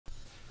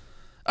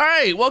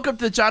Alright, welcome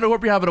to the channel.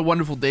 Hope you're having a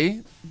wonderful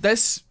day.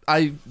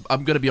 I'm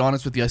gonna be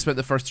honest with you, I spent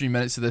the first 3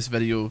 minutes of this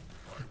video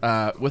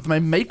with my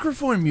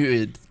microphone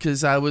muted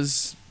because I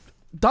was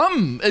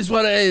dumb, is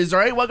what it is.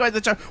 Alright, welcome back to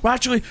the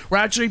channel. We're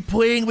actually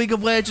playing League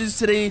of Legends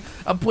today.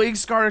 I'm playing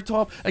Skarner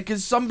top, and can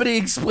somebody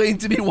explain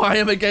to me why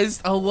I'm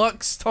against a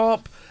Lux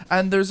top?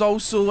 And there's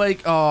also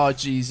like, oh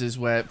Jesus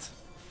wept.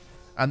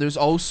 And there's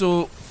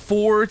also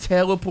 4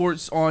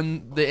 teleports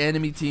on the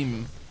enemy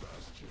team.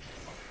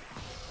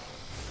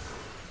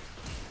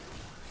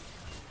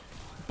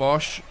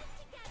 Bosh.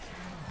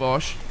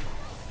 Bosh.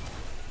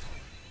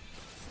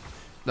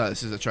 No,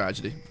 this is a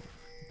tragedy.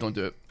 Don't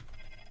do it.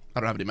 I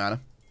don't have any mana.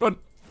 Run!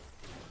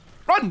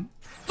 Run!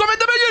 Summon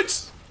the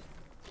minions!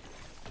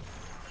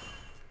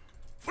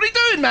 What are you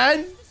doing,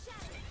 man?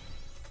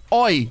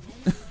 Oi!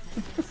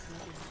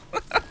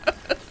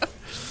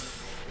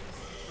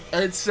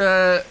 It's,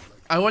 I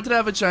wanted to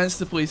have a chance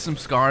to play some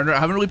Skarner. I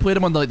haven't really played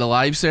him on the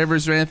live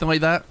servers or anything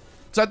like that.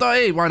 So I thought,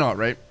 hey, why not,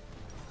 right?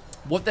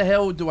 What the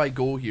hell do I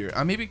go here?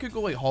 I maybe could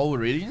go like Hall of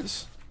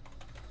Radiance.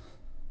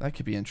 That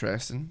could be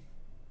interesting.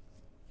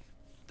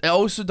 It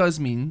also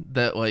does mean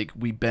that like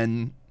we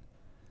bin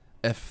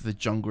if the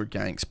jungler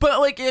ganks.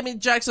 But like, I mean,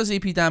 Jax does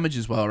AP damage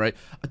as well, right?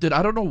 Dude,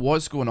 I don't know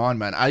what's going on,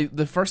 man.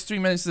 The first 3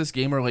 minutes of this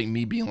game are like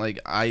me being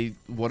like,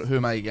 who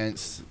am I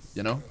against?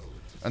 You know?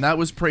 And that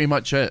was pretty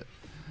much it.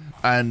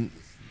 And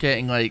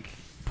getting like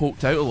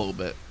poked out a little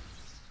bit.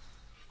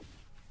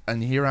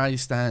 And here I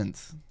stand.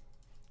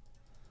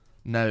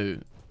 Now.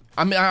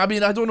 I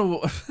mean, I don't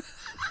know. I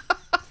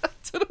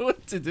don't know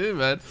what to do,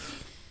 man.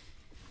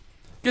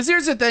 Because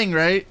here's the thing,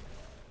 right?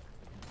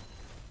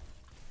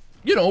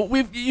 You know,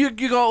 you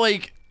got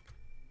like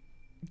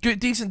good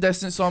decent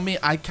distance on me.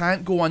 I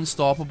can't go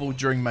unstoppable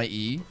during my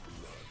E,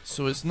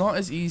 so it's not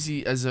as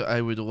easy as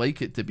I would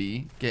like it to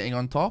be getting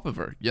on top of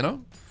her. You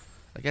know,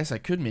 I guess I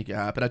could make it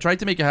happen. I tried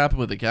to make it happen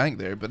with the gank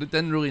there, but it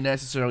didn't really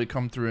necessarily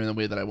come through in the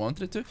way that I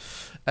wanted it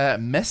to.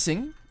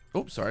 Missing.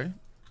 Oh, sorry.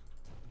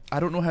 I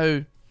don't know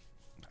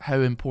how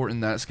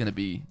important that's gonna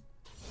be.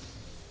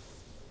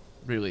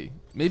 Really,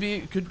 maybe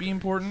it could be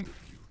important.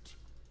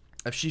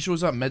 If she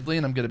shows up mid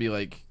lane, I'm gonna be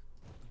like,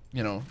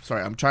 you know,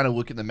 sorry, I'm trying to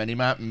look at the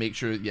minimap and make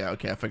sure. Yeah,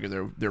 okay, I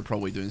figure they're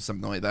probably doing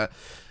something like that.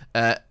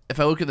 If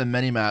I look at the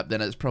minimap,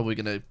 then it's probably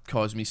gonna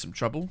cause me some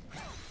trouble.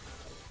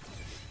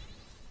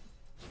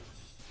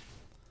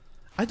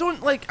 I don't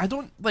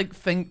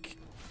think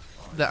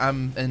that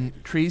I'm in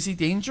crazy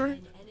danger.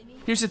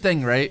 Here's the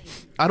thing, right?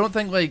 I don't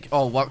think like,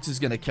 oh, Lux is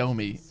gonna kill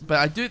me, but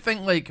I do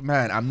think like,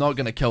 man, I'm not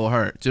gonna kill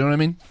her. Do you know what I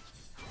mean?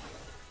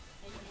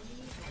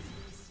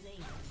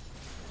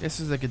 This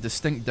is like a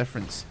distinct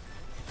difference.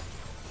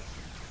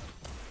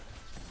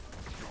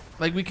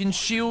 Like, we can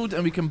shield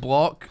and we can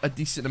block a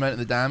decent amount of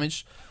the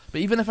damage,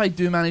 but even if I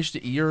do manage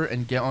to ear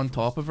and get on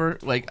top of her,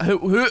 like,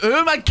 who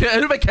am I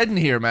kidding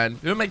here, man?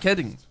 Who am I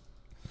kidding?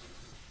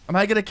 Am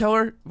I gonna kill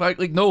her?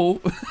 Like no.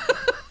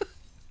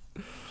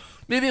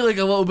 Maybe like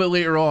a little bit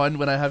later on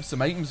when I have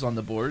some items on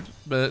the board,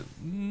 but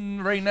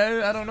right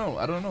now I don't know.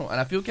 And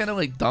I feel kind of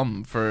like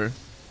dumb for,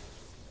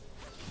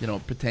 you know,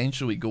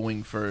 potentially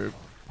going for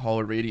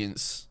Hall of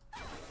Radiance,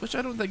 which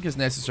I don't think is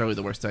necessarily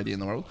the worst idea in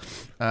the world.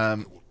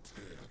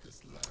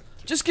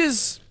 Just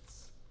because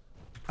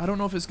I don't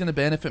know if it's going to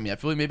benefit me. I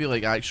feel like maybe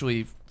like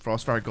actually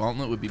Frostfire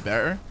Gauntlet would be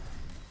better.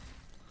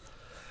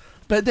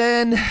 But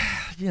then,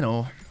 you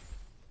know,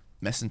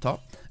 missing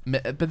top.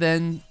 But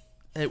then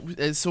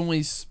it's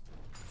only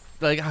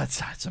like, I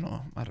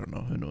don't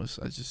know. Who knows?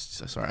 I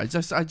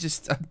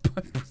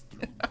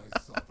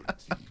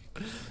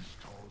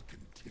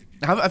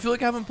feel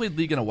like I haven't played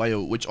League in a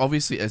while, which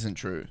obviously isn't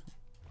true.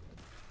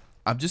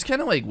 I'm just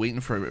kind of like waiting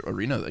for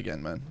Arena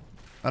again, man.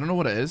 I don't know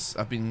what it is.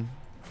 I've been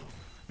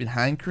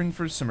hankering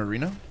for some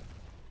Arena.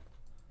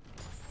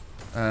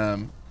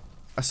 So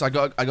I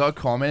got a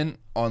comment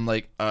on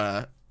like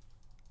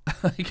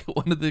like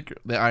one of the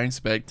Iron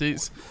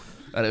Spectates,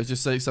 and it was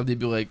just like somebody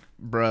be like,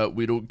 bruh,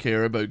 we don't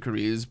care about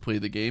careers, play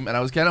the game. And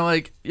I was kind of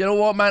like, you know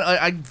what, man,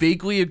 I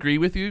vaguely agree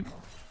with you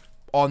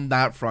on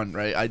that front,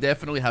 right? I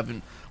definitely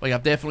haven't, like,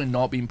 I've definitely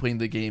not been playing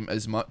the game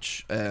as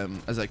much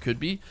as I could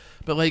be,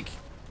 but like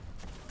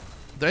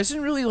there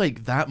isn't really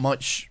like that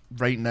much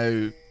right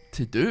now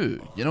to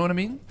do, you know what I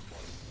mean,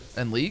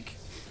 in League,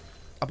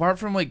 apart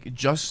from like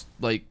just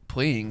like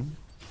playing.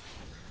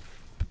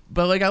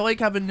 But like, I like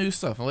having new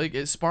stuff. I like,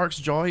 it sparks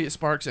joy, it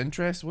sparks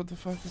interest. What the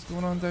fuck is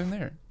going on down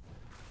there?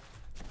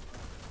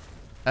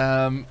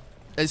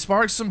 It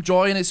sparks some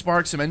joy and it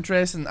sparks some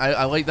interest, and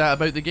I like that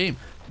about the game.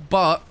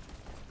 But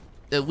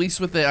at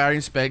least with the Iron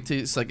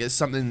Spectates, like, it's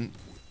something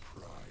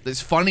that's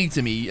funny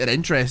to me and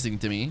interesting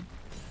to me.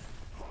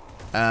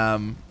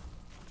 And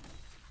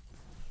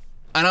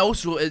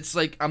also, it's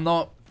like, I'm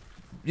not,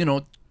 you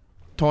know,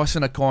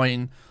 tossing a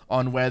coin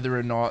on whether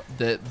or not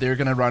that they're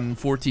gonna run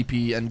 4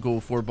 TP and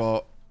go 4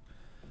 bot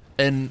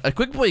in a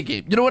quick play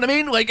game. You know what I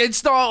mean? Like,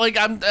 it's not like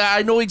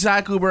I know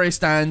exactly where I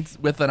stand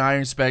with an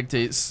Iron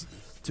Spectates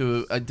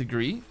to a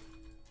degree.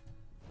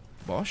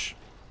 Bosh.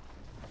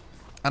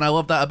 And I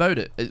love that about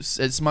it.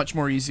 It's much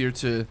more easier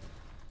to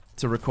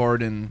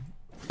record and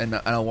in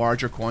a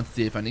larger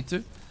quantity if I need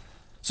to.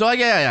 So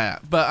yeah.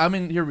 But I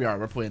mean, here we are.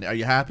 We're playing it. Are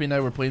you happy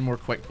now? We're playing more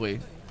quick play.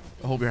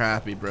 I hope you're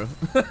happy, bro.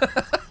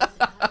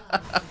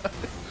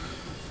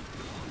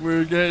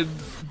 We're getting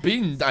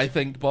beamed, I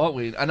think, bot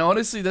lane. And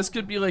honestly, this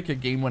could be like a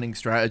game-winning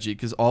strategy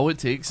because all it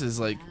takes is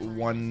like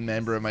one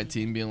member of my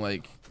team being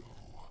like,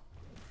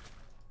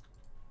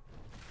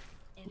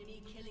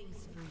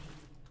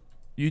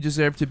 "You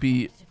deserve to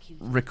be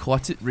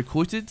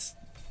recruited."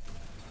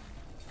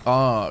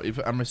 Oh,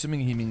 I'm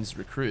assuming he means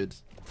recruited.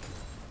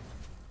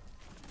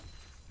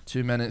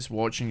 2 minutes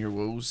watching your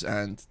woes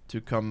and to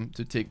come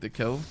to take the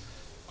kill.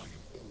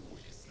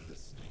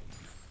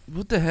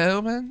 What the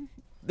hell, man?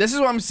 This is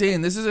what I'm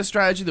saying. This is a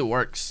strategy that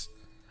works,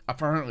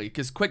 apparently,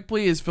 because quick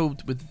play is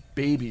filled with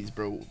babies,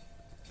 bro.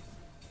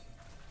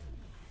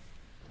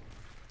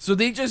 So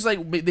they just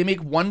like they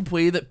make one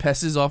play that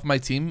pisses off my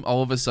team.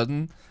 All of a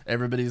sudden,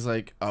 everybody's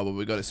like, "Oh, well,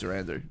 we gotta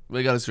surrender.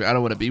 We gotta surrender. I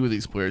don't want to be with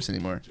these players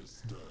anymore."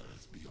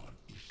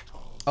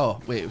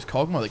 Oh, wait, it was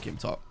Kog'Maw that came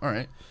top. All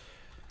right.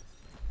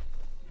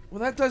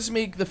 Well, that does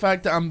make the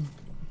fact that I'm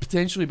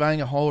potentially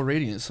buying a Hall of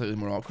Radiance slightly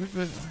more awkward,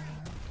 but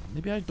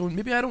maybe I don't.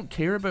 Maybe I don't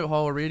care about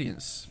Hall of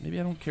Radiance. Maybe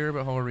I don't care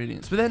about Hall of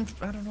Radiance. But then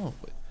I don't know.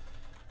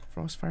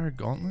 Frostfire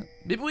Gauntlet.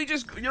 Maybe we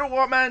just. You know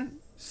what, man?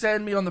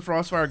 Send me on the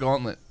Frostfire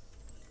Gauntlet.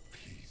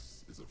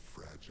 Peace is a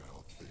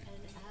fragile thing. An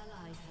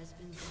ally has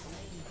been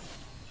slain.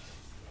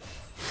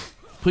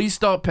 Please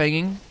stop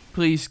pinging,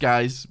 please,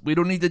 guys. We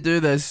don't need to do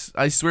this.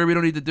 I swear we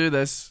don't need to do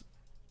this.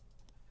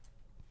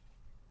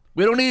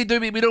 We don't need to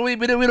do it. We don't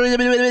need to. Would it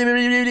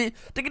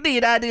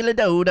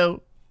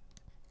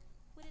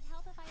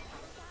help if I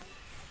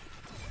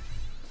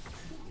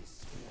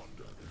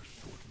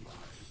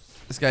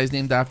This guy's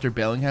named after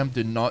Bellingham.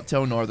 Do not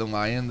tell Northern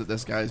Lion that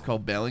this guy is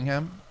called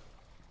Bellingham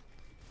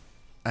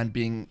and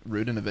being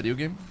rude in a video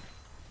game.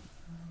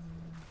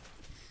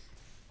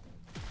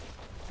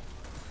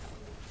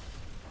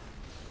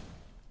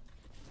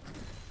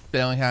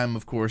 Bellingham,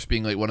 of course,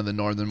 being like one of the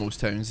northernmost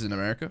towns in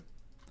America.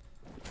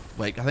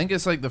 Like, I think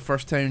it's like the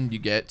first town you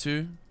get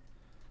to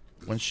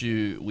once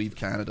you leave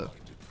Canada.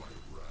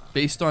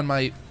 Based on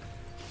my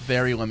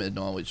very limited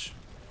knowledge.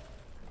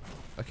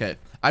 Okay.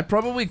 I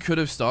probably could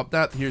have stopped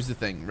that. Here's the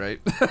thing,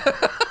 right?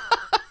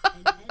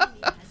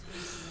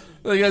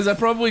 Like, guys, I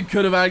probably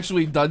could have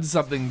actually done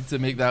something to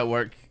make that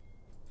work.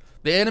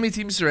 The enemy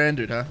team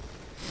surrendered, huh?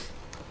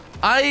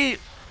 I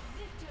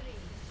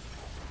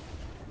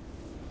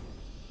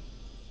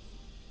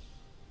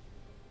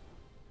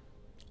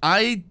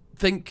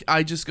think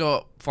I just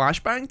got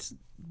flashbanged.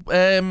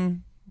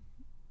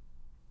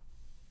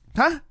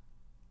 Huh?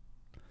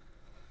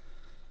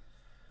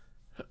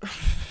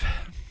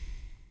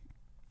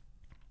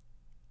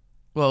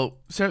 Well,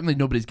 certainly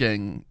nobody's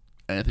getting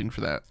anything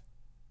for that.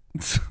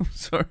 So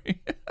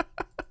sorry.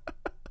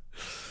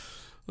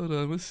 Hold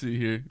on, let's see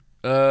here.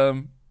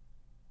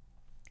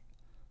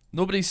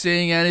 Nobody's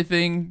saying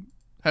anything.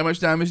 How much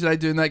damage did I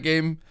do in that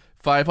game?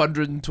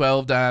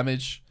 512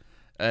 damage.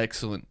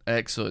 Excellent,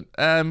 excellent.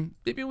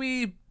 Maybe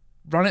we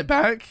run it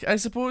back, I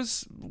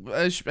suppose.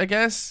 I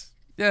guess.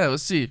 Yeah,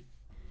 let's see.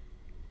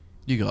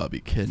 You gotta be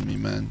kidding me,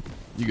 man.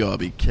 You gotta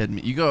be kidding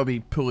me. You gotta be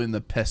pulling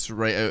the piss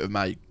right out of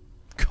my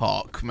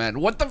cock, man.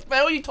 What the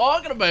hell are you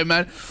talking about,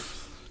 man?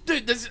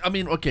 Dude, this, I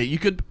mean, okay, you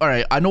could,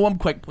 alright, I know I'm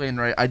quick playing,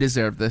 right? I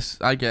deserve this.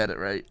 I get it,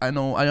 right? I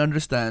know, I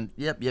understand.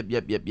 Yep.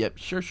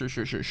 Sure.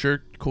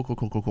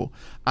 Cool.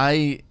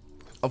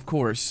 Of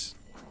course,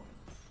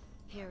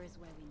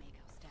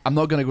 I'm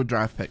not gonna go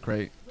draft pick,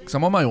 right? Because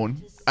I'm on my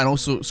own. And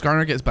also,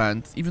 Skarner gets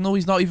banned, even though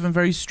he's not even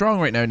very strong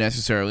right now,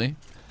 necessarily.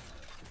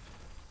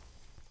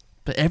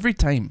 But every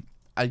time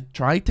I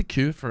try to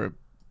queue for a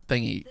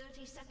thingy,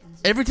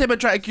 every time I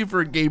try to queue for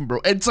a game,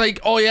 bro, it's like,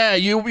 oh yeah,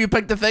 you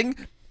picked the thing?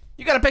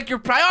 You gotta pick your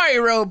priority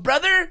role,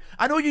 brother.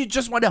 I know you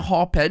just want to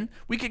hop in.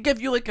 We could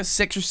give you like a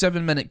 6 or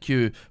 7 minute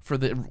queue for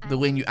the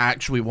lane you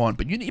actually want,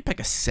 but you need to pick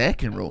a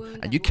second role,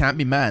 and you can't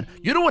be mad.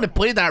 You don't want to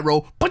play that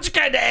role, but you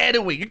can't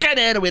anyway. You can't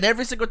anyway. And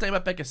every single time I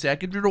pick a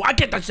secondary role, I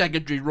get the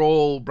secondary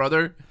role,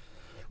 brother.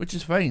 Which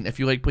is fine if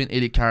you like playing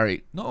AD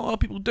carry. Not a lot of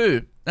people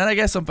do, and I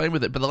guess I'm fine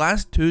with it. But the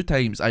last 2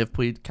 times I have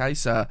played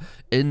Kai'Sa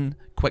in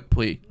quick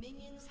play,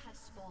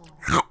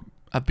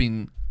 I've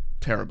been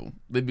terrible.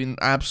 They've been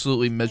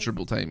absolutely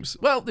miserable times.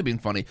 Well, they've been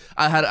funny.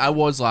 I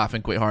was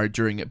laughing quite hard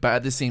during it, but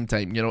at the same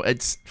time, you know,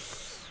 it's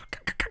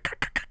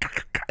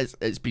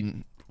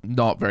been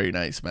not very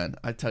nice, man.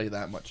 I tell you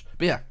that much.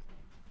 But yeah,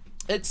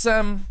 it's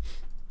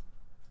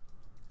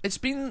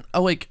been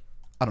a, like,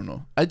 I don't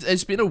know.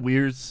 It's been a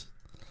weird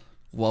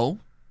lull.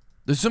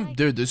 There's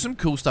some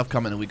cool stuff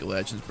coming in League of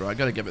Legends, bro. I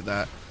gotta give it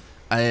that.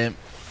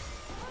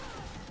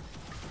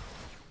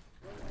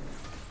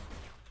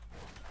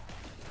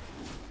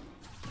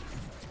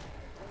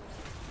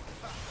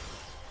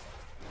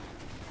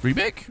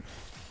 Remake?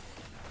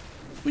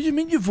 What do you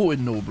mean you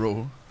voted no,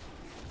 bro?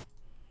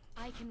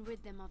 I can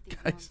rid them of these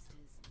monsters,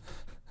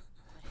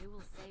 but who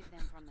will save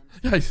them from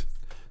them? Guys.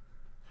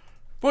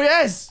 Oh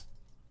yes!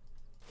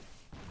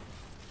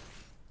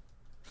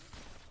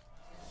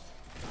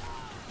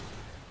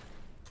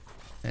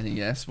 Any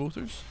yes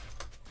voters?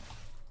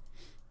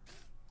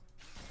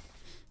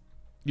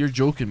 You're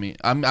joking me.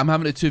 I'm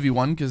having a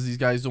 2v1 because these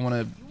guys don't want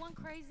to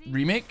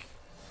remake?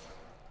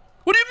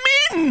 What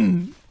do you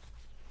mean?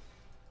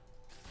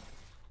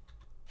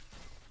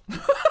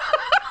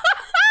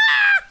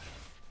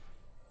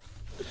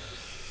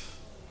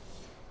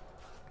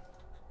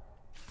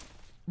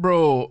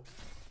 Bro,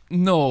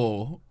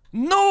 no.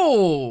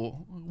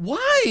 No!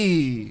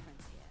 Why?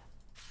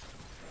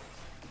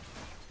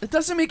 It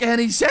doesn't make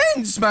any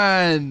sense,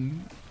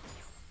 man!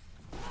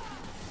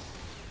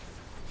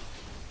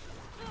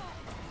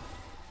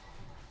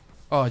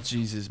 Oh,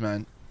 Jesus,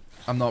 man.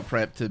 I'm not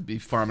prepped to be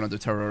farming under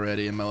tower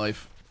already in my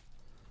life.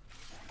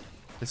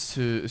 It's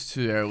too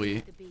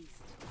early.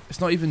 It's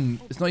not even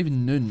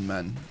noon,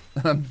 man.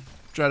 I'm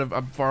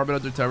farming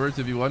under tower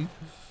 2v1.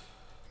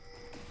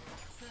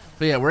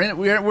 But yeah, we're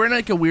in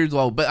like a weird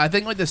lull. But I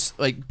think like this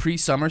like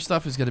pre-summer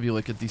stuff is gonna be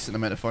like a decent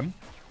amount of fun.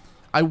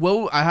 I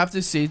have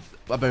to say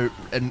about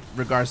in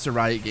regards to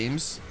Riot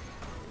Games,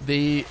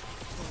 they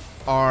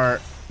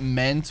are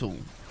mental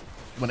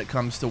when it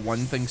comes to one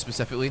thing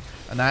specifically,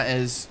 and that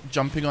is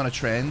jumping on a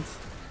trend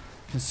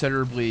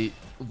considerably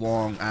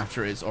long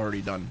after it's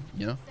already done,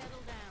 you know?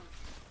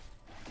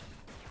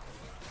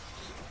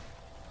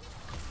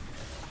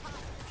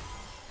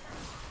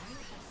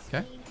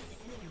 Okay.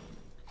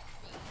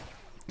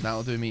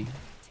 That'll do me.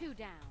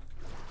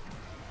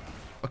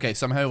 Okay,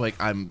 somehow like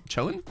I'm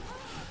chilling.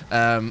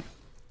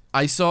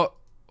 I saw.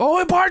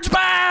 Oh, Bart's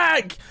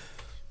back!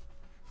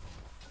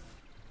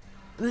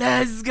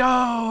 Let's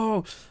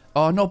go!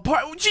 Oh no,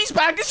 Bart! She's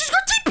back and she's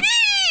got TP,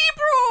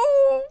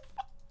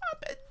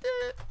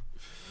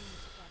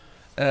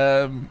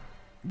 bro.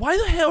 Why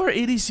the hell are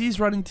ADCs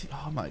running?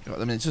 Oh my god!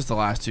 I mean, it's just the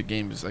last two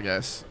games, I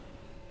guess.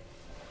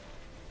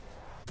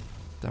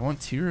 Do I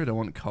want tier or do I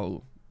want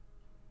cull?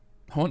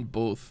 I want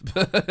both.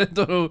 I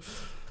don't know.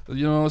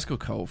 You know, let's go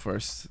cull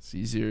first. It's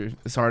easier.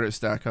 It's harder to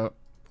stack up.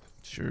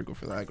 Sure, go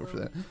for that. Go for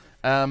that.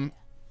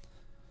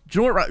 Do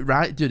you know what,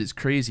 Riot, dude? It's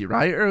crazy.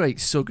 Riot are like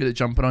so good at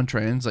jumping on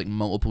trends like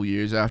multiple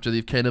years after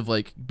they've kind of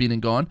like been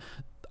and gone.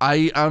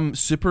 I am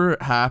super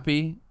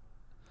happy.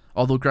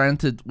 Although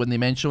granted, when they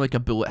mention like a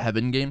bullet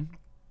heaven game,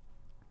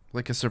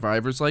 like a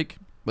survivors like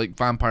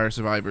Vampire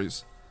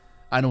Survivors,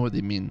 I know what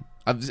they mean.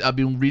 I've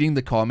been reading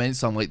the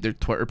comments on like their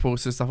Twitter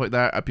posts and stuff like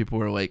that, and people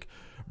were like,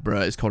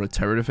 bruh, it's called a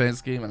tower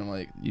defense game, and I'm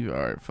like, you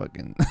are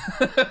fucking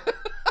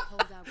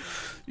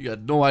you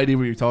got no idea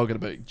what you're talking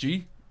about.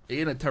 G,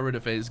 ain't a tower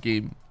defense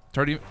game.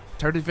 Tower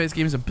defense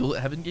game is a bullet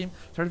heaven game.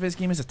 Tower defense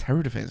game is a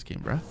tower defense game,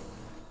 bruh.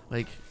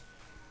 Like,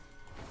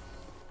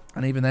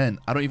 and even then,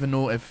 I don't even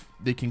know if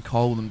they can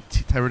call them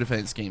tower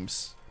defense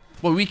games.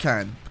 Well, we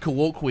can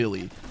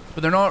colloquially,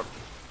 but they're not.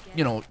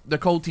 You know, they're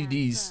called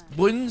TDs.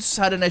 Bloons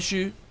had an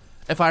issue,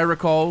 if I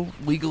recall,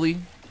 legally,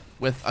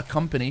 with a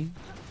company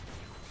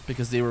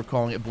because they were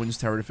calling it Bloons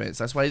Tower Defense.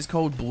 That's why it's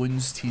called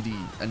Bloons TD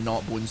and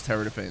not Bloons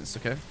Tower Defense.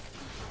 Okay,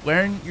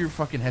 learn your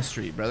fucking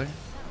history, brother.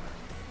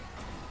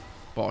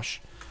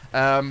 Bosh.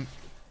 But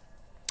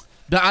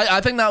I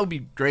think that would be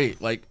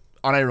great. Like,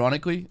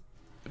 unironically,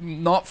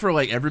 not for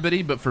like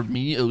everybody, but for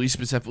me at least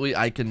specifically,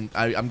 I mean,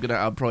 I don't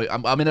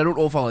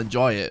know if I'll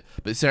enjoy it,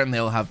 but certainly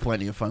I'll have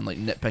plenty of fun like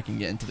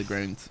nitpicking it into the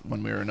ground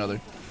one way or another.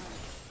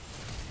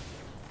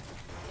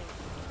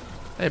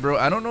 Hey bro,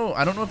 I don't know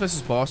if this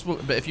is possible,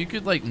 but if you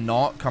could like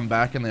not come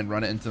back and then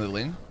run it into the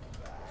lane,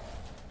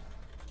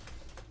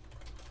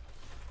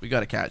 we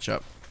gotta catch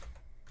up.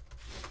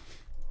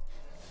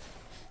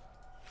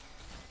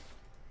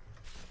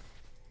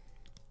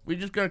 We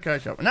just gotta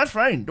catch up, and that's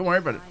fine. Don't worry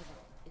about it.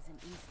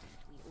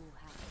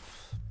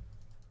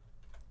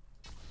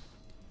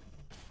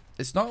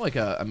 It's not like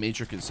a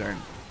major concern.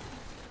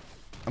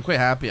 I'm quite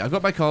happy. I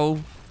got my call.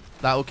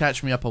 That'll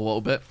catch me up a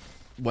little bit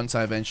once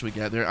I eventually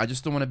get there. I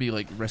just don't want to be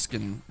like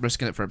risking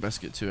it for a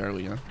biscuit too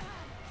early, you know.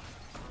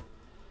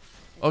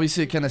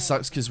 Obviously, it kind of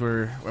sucks because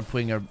we're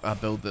playing a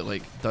build that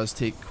like does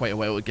take quite a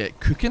while to get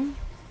cooking.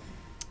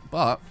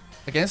 But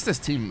against this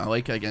team, I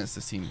like it against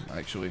this team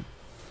actually.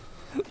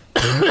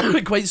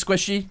 Quite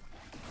squishy.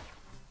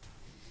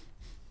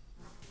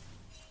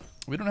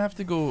 We don't have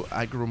to go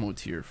aggro mode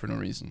here for no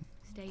reason.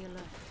 Stay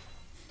alert.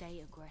 Stay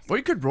aggressive. Or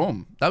you could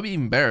roam. That'd be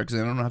even better because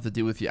I don't have to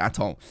deal with you at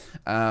all.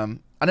 And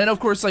then of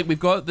course, like we've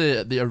got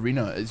the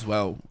arena as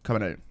well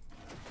coming out,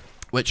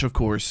 which of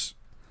course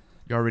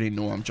you already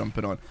know I'm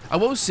jumping on. I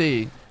will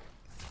say,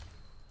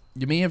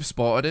 you may have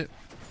spotted it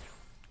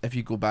if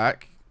you go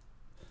back.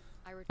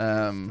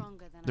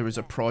 There was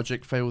a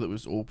project file that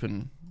was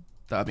open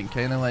that I've been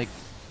kind of like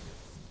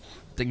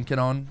thinking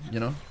on, you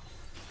know.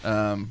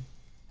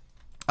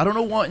 I don't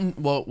know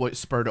what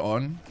spurred it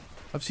on.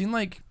 I've seen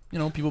like, you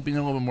know, people being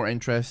a little bit more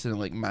interested in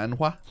like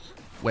manhwa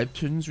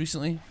webtoons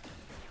recently,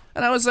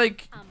 and I was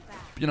like,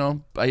 you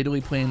know, idly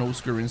playing old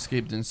school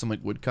RuneScape, doing some like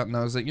woodcut, and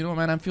I was like, you know,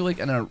 man, I feel like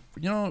in a,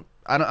 you know,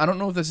 I don't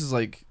know if this is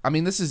like, I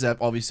mean, this is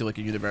obviously like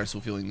a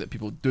universal feeling that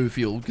people do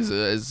feel because it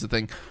is the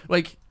thing.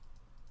 Like,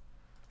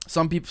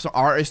 some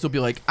artists will be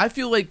like, I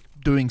feel like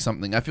doing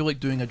something. I feel like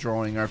doing a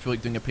drawing, or I feel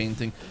like doing a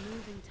painting.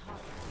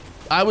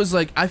 I was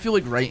like, I feel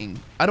like writing.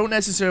 I don't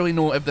necessarily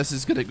know if this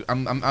is gonna. I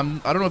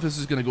don't know if this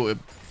is gonna go to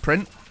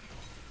print,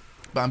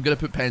 but I'm gonna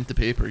put pen to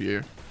paper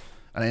here,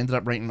 and I ended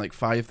up writing like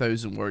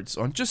 5,000 words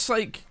on just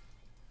like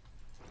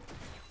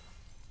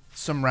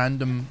some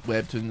random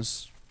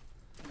webtoons.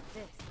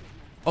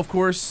 Of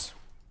course,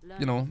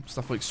 you know,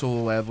 stuff like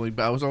solo leveling,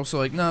 but I was also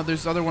like, no,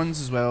 there's other ones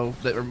as well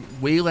that are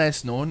way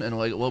less known and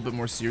like a little bit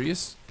more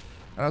serious,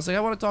 and I was like, I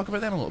want to talk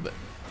about them a little bit,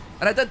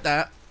 and I did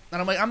that. And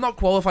I'm like, I'm not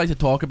qualified to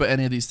talk about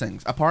any of these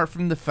things, apart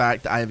from the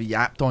fact that I have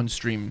yapped on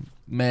stream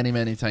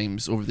many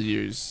times over the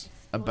years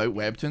about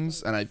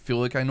webtoons, and I feel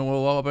like I know a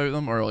lot about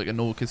them, or like I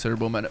know a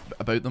considerable amount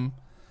about them.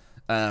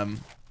 And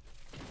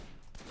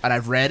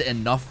I've read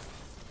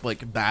enough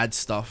like bad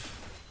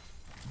stuff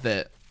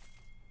that,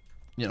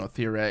 you know,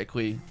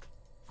 theoretically,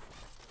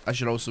 I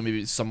should also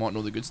maybe somewhat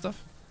know the good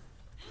stuff.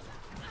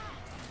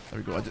 There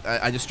we go.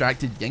 I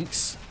distracted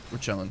Yinks. We're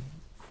chilling.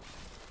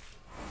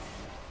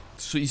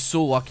 So he's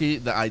so lucky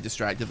that I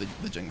distracted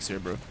the Jinx here,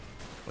 bro.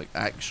 Like,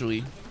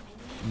 actually,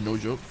 no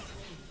joke.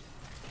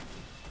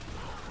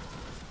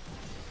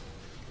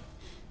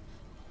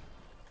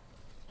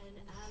 An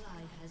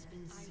ally has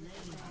been slain.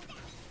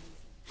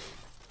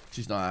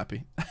 She's not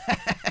happy.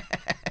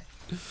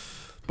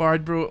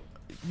 Bard, bro,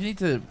 you need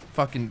to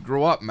fucking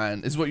grow up,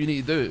 man. Is what you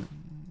need to do.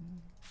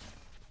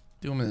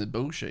 Dealing with the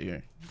bullshit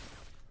here.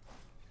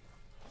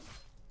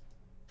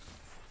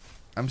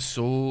 I'm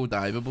so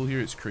diveable here,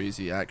 it's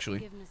crazy,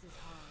 actually.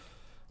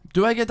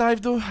 Do I get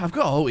dived though? I've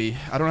got ulti.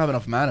 I don't have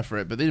enough mana for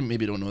it, but they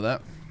maybe don't know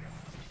that.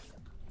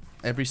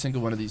 Every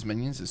single one of these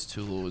minions is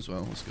too low as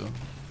well. Let's go.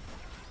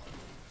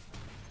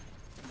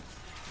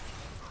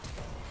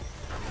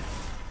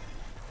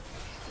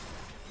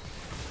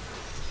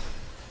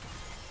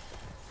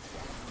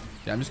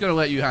 Yeah, I'm just gonna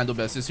let you handle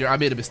business here. I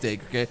made a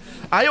mistake, okay?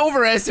 I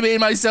overestimated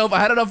myself. I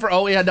had enough for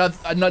ulti, had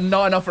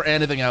not enough for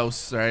anything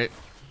else, alright?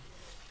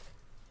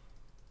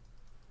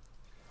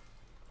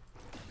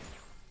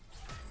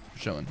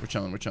 We're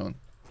chilling.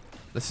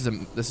 This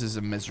is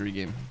a misery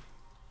game.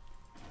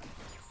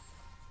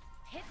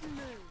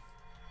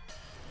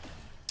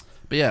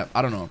 But yeah,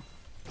 I don't know.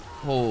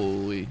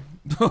 Holy.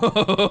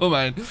 Oh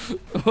man.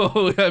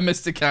 Oh, I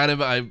missed a cannon,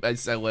 but I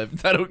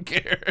lived. I don't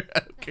care. I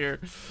don't care.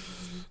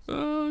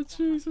 Oh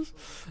Jesus.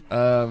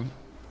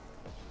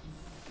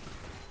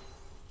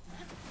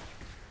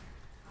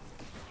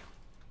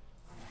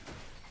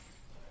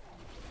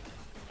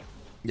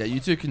 Yeah, you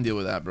two can deal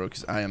with that, bro,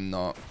 because I am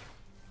not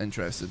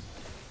interested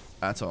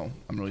at all.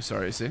 I'm really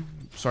sorry to say.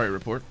 Sorry to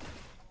report.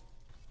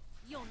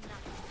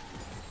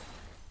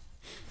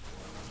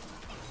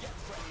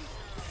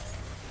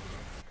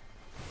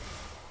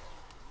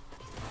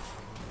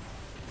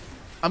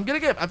 I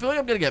feel like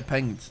I'm gonna get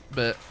pinged,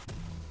 but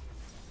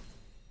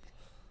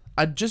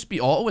I'd just be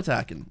auto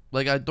attacking.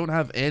 Like, I don't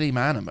have any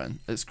mana, man.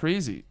 It's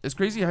crazy. It's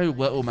crazy how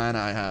little mana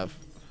I have.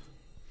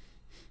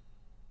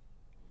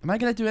 Am I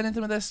gonna do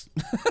anything with this?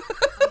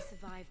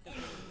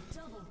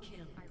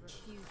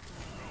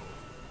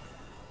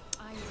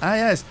 Ah,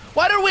 yes.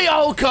 Why don't we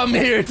all come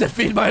here to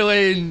feed my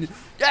lane?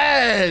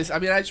 Yes! I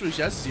mean, actually,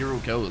 she has 0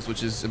 kills,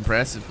 which is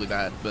impressively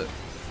bad, but...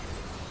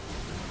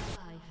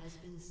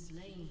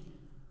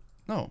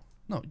 No.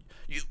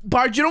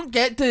 Bard, you don't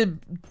get to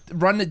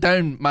run it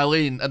down my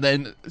lane and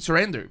then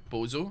surrender,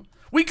 bozo.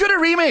 We could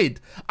have remade.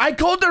 I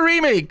called the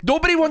remake.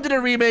 Nobody wanted a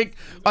remake,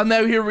 and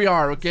now here we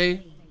are,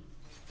 okay?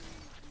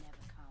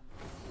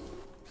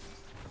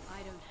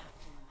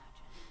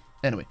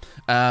 Anyway,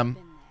 yeah,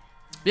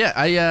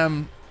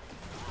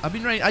 I've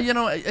been right. You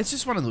know, it's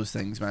just one of those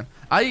things, man.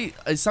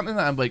 It's something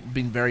that I'm like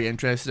been very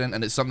interested in,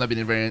 and it's something I've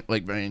been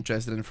very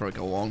interested in for like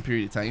a long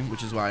period of time,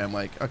 which is why I'm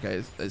like,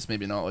 okay, it's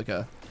maybe not like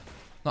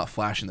not a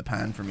flash in the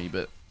pan for me,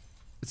 but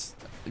it's,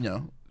 you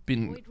know,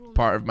 been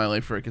part of my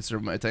life for a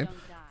considerable amount of time.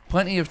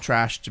 Plenty of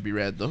trash to be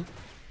read though.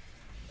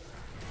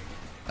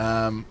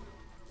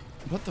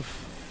 What the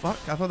fuck?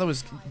 I thought that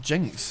was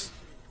Jinx.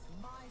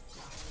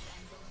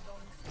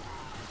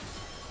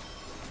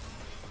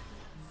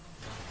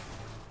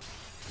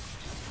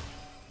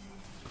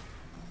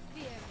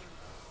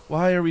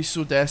 Why are we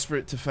so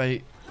desperate to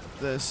fight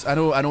this? I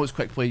know it's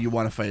quick play, you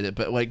want to fight it,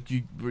 but like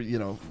you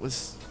know,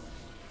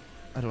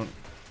 I don't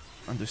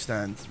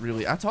understand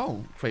really at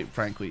all, quite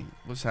frankly,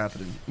 what's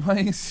happening. Why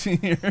is he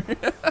here?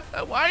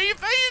 Why are you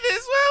fighting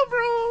this well,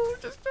 bro?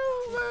 Just go,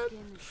 man.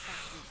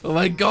 Oh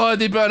my god,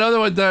 they put another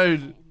one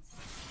down.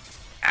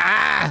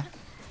 Ah.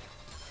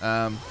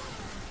 But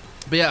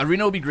yeah,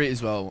 arena will be great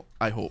as well,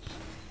 I hope.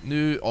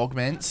 New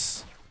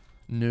augments,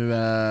 new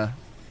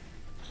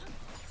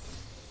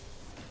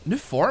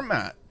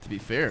format, to be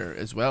fair,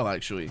 as well,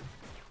 actually.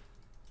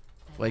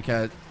 Like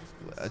a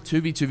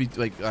 2v2v,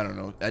 like, I don't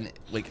know, and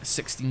like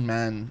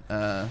 16-man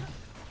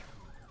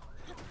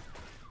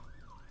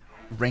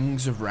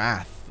Rings of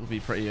Wrath will be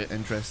pretty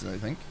interesting, I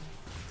think.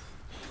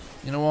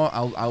 You know what?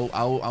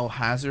 I'll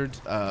hazard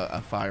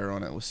a fire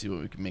on it. We'll see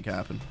what we can make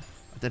happen.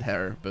 I did hit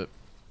her, but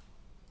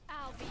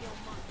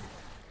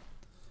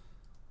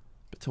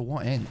to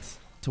what end?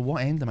 To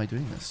what end am I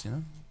doing this? You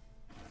know,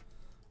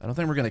 I don't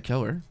think we're gonna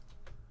kill her.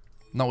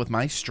 Not with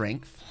my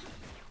strength.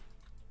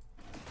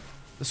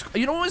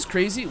 You know what was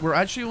crazy? We're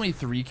actually only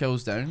 3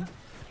 kills down.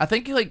 I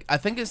think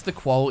it's the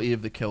quality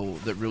of the kill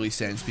that really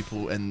sends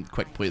people in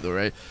quick play though,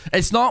 right?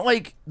 It's not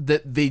like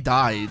that they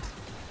died.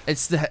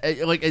 It's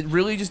it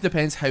really just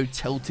depends how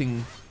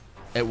tilting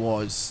it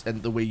was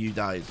and the way you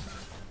died.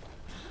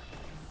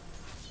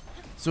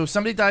 So if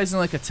somebody dies in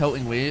like a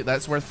tilting way,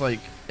 that's worth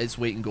like its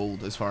weight in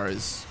gold as far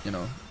as, you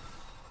know,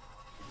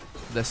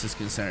 this is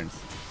concerned.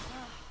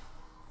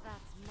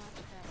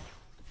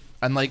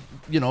 And like,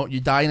 you know, you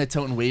die in a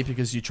tilting way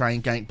because you try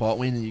and gank bot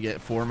lane and you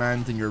get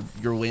 4-manned and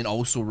your lane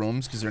also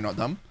roams because they're not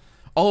dumb.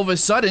 All of a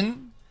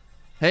sudden,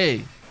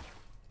 hey,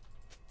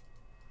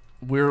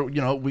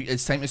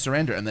 it's time to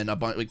surrender, and then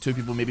like 2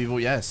 people maybe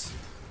vote yes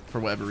for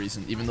whatever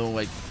reason, even though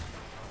like,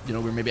 you know,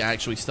 we're maybe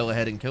actually still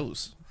ahead in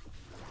kills.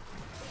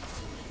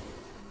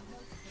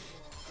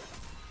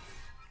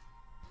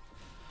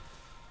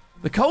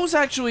 The call's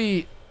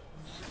actually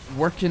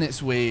working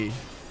its way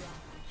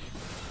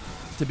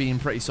to being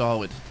pretty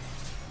solid.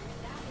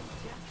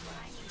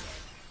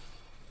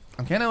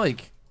 I'm kind of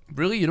like,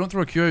 really? You don't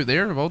throw a Q out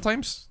there of all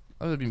times?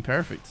 That would have been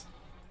perfect.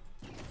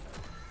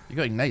 You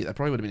got Ignite. That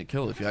probably would have been a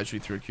kill if you actually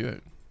threw a Q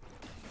out.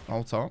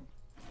 All top.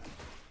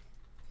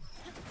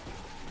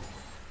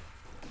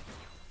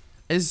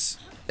 Is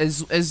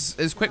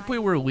quick play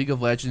where League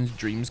of Legends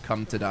dreams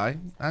come to die?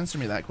 Answer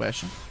me that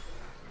question.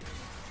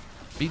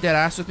 Be dead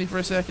ass with me for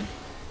a second.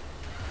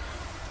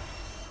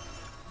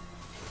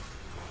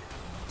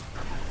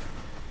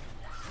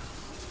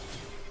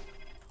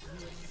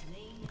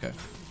 Okay.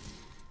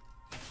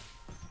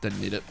 Didn't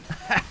need it.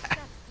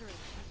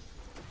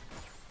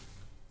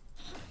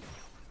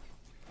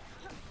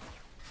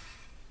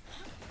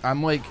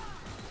 I'm like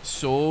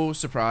so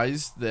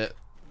surprised that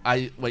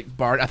I like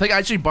Bard. I think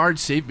actually Bard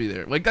saved me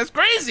there. Like, that's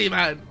crazy,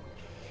 man.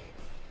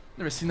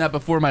 Never seen that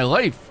before in my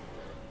life.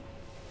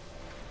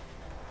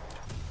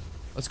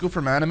 Let's go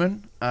for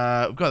Manaman.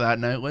 We've got that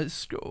now.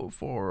 Let's go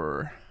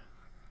for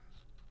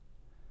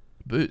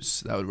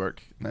Boots. That would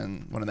work. And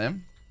then one of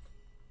them.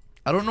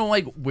 I don't know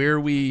like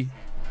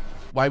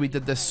why we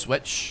did this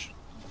switch.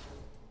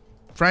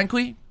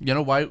 Frankly, you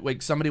know why?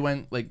 Like somebody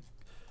went like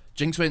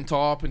Jinx went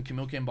top and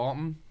Camille came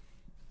bottom.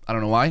 I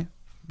don't know why,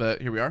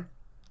 but here we are.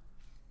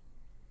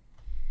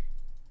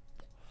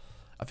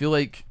 I feel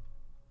like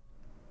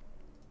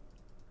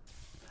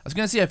I was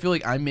gonna say I feel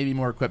like I'm maybe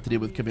more equipped to deal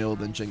with Camille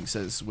than Jinx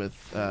is with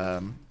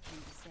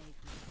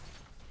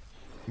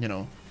you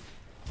know,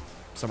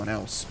 someone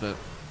else, but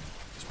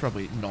it's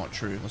probably not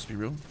true. Let's be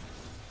real.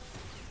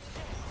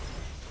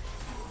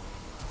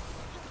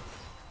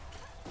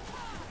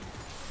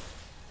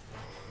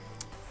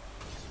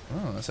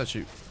 Oh, that's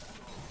actually,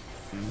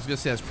 I was gonna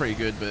say that's pretty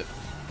good, but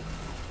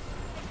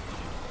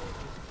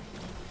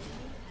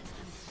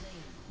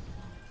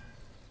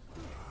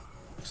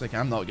looks like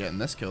I'm not getting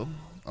this kill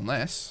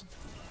unless.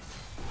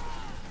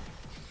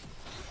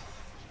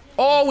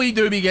 Oh, we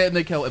do be getting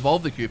the kill.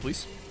 Evolve the Q,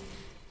 please.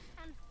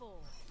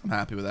 I'm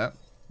happy with that.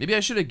 Maybe I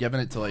should have given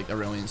it to like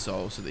Aurelion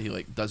Sol so that he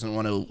like doesn't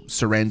want to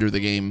surrender the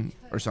game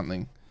or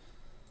something.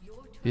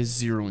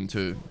 He's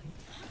 0-2.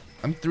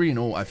 I'm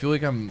 3-0. I feel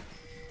like I'm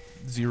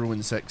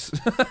 0-6.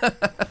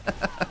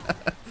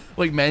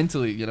 Like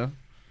mentally, you know.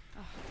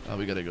 Oh,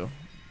 we gotta go.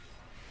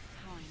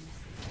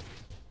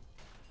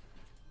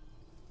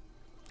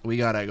 We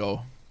gotta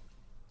go.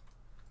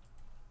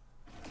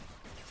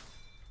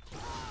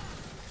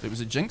 Wait,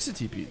 was it Jinx that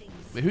TP'd?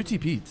 Wait, who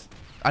TP'd?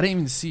 I didn't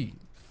even see.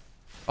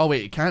 Oh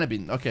wait, it can't have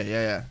been. Okay,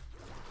 yeah.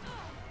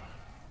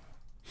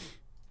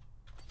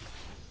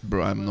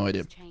 Bro, I have no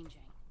idea.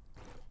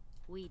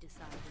 But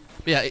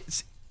yeah,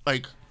 it's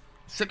like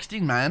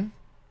 16-man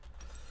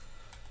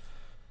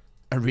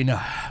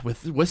arena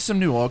with some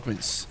new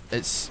augments.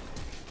 It's,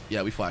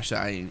 yeah, we flashed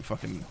that. I ain't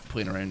fucking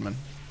playing around, man.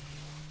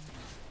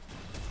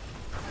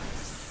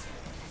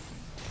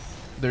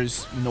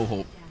 There's no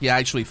hope. He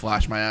actually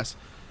flashed my ass.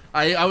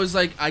 I was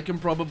like, I can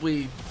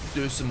probably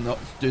do some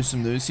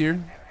news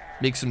here,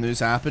 make some news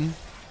happen.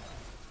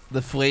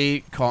 The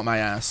Flay caught my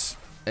ass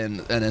in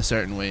a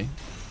certain way.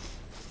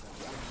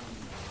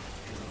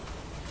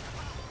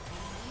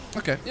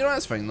 Okay, you know,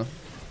 that's fine though.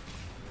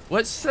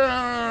 Let's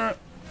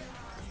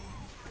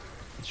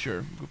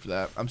sure, go for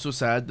that. I'm so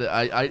sad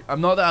that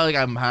I'm not that like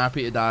I'm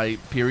happy to die,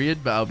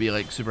 period, but I'll be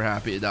like super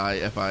happy to die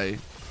if I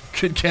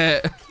could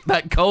get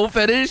that call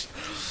finished.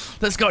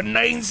 That's got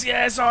 9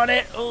 CS on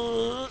it.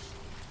 Ugh.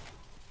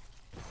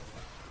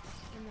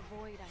 In the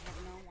void, I had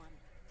no one.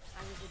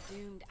 I was a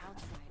doomed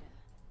outsider.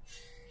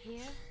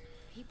 Here,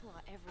 people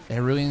are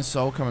everywhere. Aurelion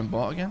Sol coming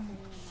bot again?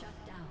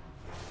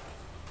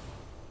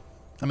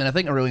 I mean, I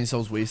think Aurelion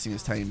Sol's wasting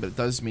his time, but it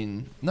does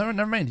mean... Never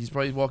mind, he's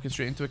probably walking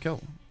straight into a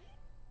kill.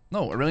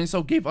 No, Aurelion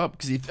Sol gave up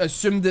because he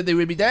assumed that they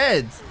would be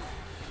dead.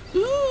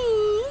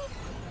 Ooh.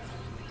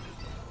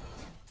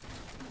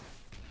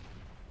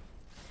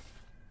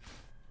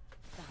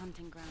 The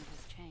hunting ground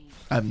has changed.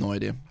 I have no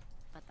idea.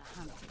 But the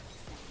hunt is the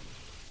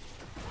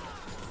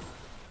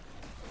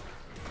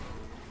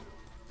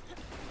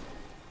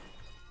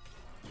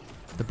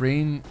same. The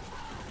brain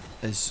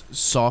is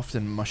soft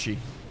and mushy.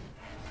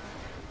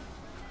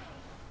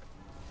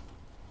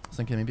 I was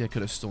thinking maybe I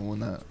could have stolen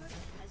that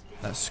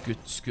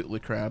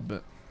Scootly crab,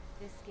 but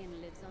This skin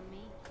lives on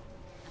me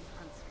and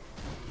hunts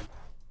me.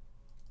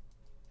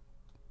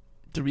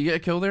 did we get a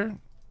kill there?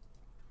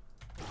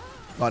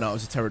 Oh no, it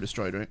was a tower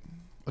destroyed, right?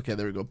 Okay,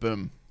 there we go.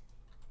 Boom.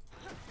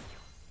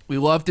 We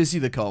love to see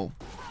the call.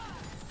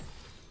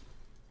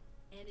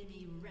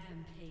 Enemy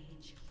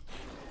rampage.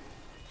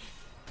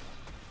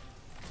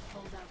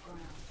 Hold out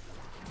ground.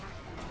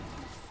 Attack them.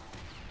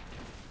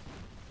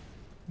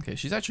 Okay,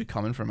 she's actually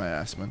coming for my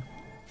ass, man.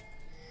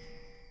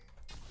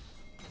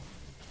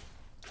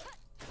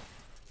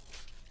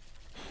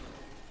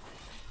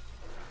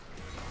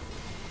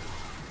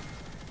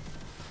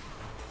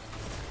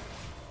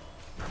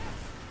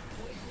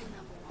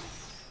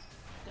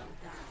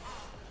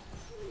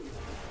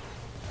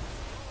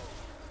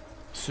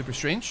 Super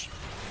strange.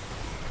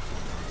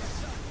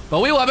 But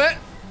we love it.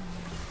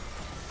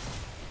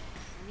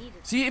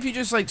 See, if you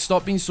just like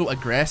stop being so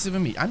aggressive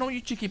in me. I know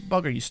you cheeky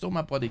bugger, you stole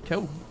my bloody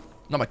kill.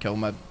 Not my kill,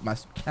 my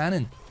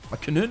cannon. My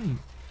canoon.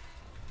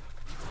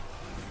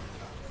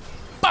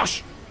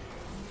 Bosh!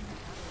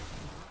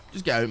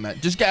 Just get out, man.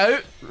 Just get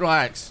out.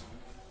 Relax.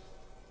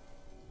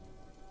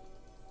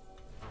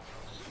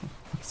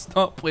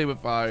 Stop playing with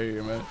fire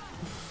here, man.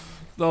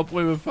 Stop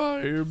playing with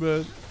fire here,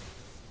 man.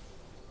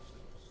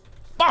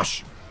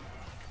 Bosh!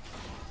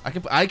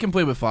 I can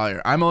play with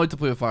fire. I'm allowed to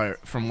play with fire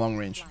from long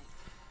range.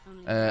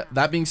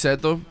 That being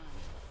said, though,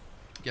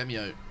 get me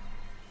out.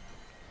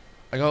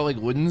 I got like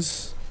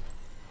wounds.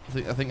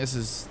 I think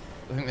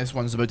this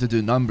one's about to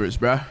do numbers,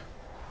 bruh.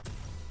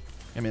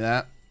 Give me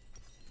that.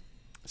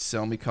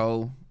 Sell me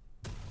coal.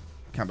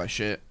 Can't buy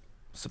shit.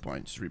 What's the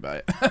point? Just rebuy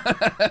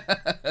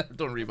it.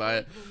 Don't rebuy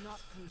it.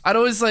 I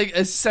know it's like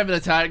a 7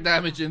 attack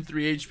damage and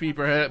 3 HP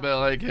per hit, but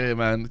like, hey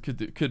man,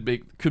 could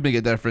make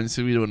a difference.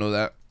 So we don't know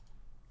that.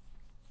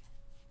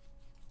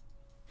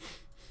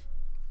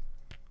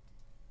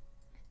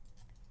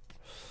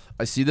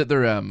 I see that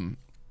they're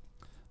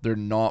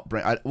not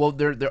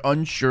they're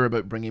unsure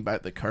about bringing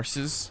back the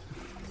curses.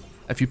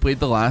 If you played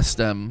the last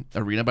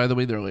arena, by the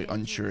way, they're like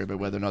unsure about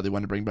whether or not they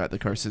want to bring back the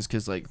curses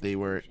because like they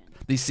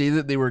say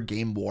that they were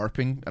game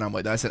warping, and I'm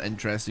like, that's an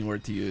interesting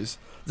word to use.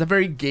 It's a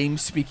very game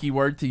speaky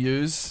word to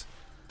use.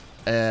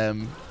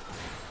 When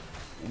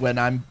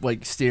I'm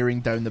like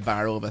staring down the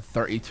barrel of a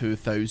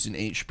 32,000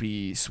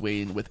 HP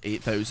Swain with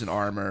 8,000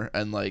 armor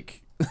and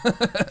like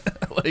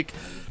like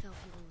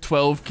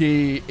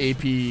 12k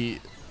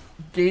AP.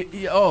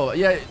 Oh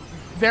yeah,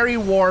 very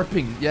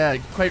warping. Yeah,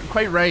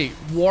 quite right.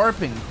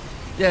 Warping.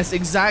 Yes,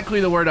 exactly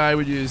the word I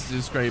would use to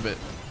describe it.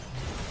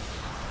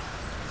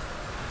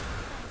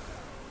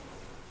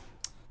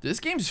 This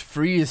game's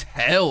free as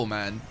hell,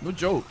 man. No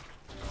joke.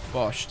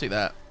 Bosh, take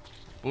that.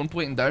 Bone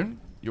plating down.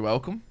 You're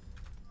welcome.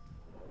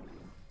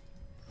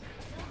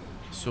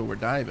 So we're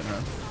diving,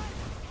 huh?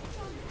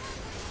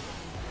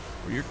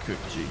 Or you're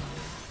cooked, G.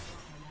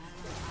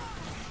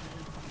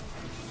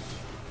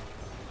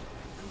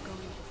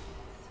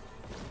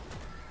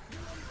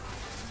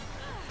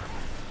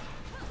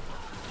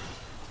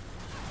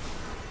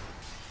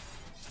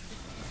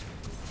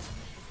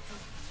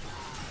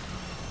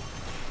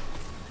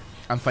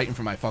 I'm fighting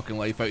for my fucking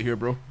life out here,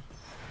 bro.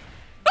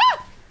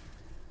 Ah!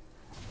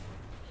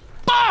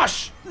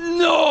 Bosh!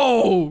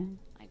 No!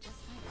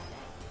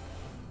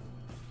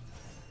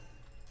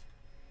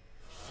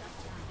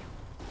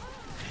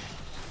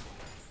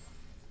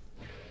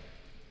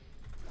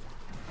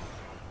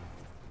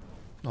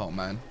 Oh,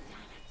 man.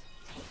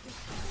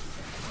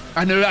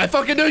 I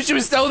fucking knew she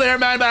was still there,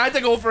 man, but I had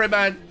to go for it,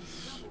 man.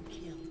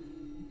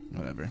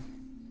 Whatever.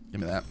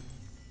 Give me that.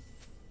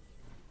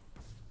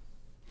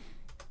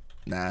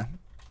 Nah.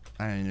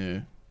 I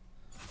knew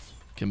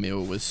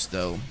Camille was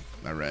still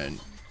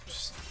around.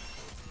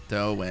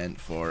 Still went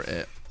for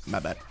it. My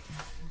bad.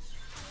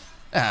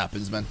 It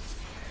happens, man.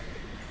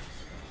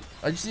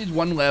 I just need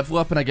one level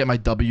up and I get my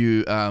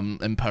W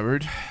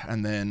empowered.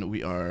 And then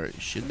we are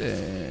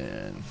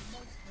chilling.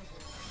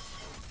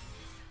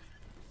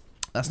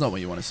 That's not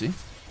what you want to see.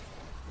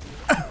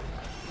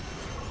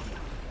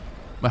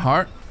 My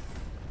heart?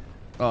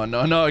 Oh,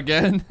 no, no,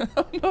 again.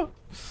 Oh, no.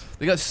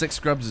 They got 6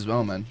 scrubs as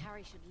well, man.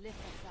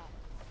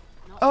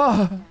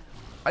 Oh,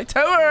 my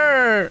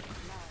tower!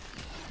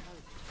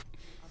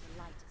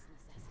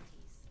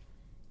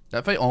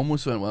 That fight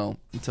almost went well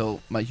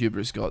until my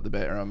hubris got the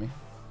better of me.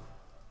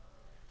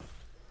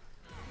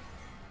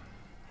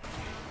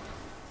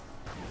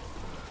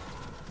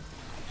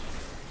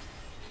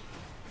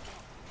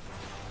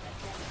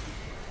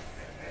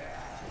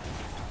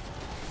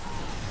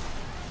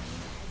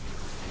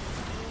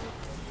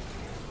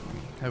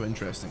 How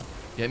interesting.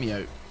 Get me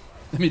out.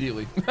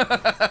 Immediately.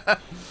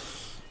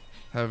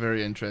 How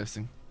very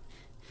interesting.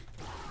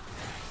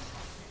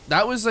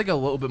 That was like a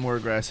little bit more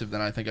aggressive than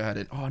I think I had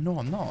it. Oh no,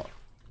 I'm not.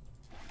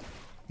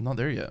 I'm not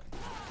there yet.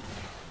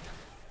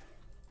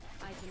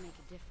 I can make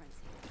a difference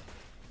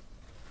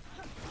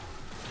here.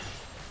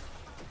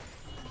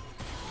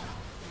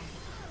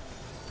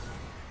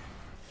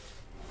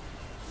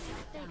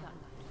 They got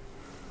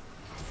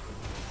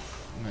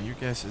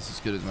Guess it's as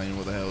good as mine.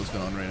 What the hell is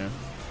going on right now?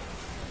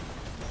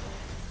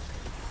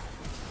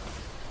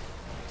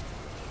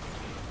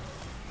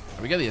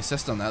 We get the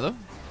assist on that though.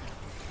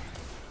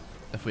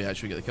 If we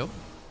actually get the kill.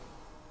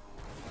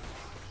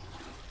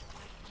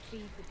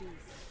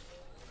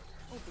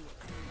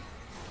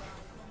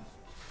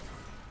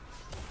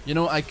 You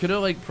know, I could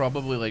have like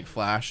probably like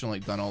flashed and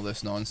like done all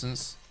this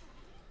nonsense,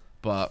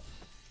 but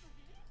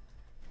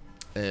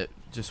it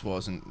just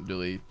wasn't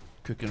really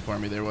cooking for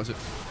me there, was it?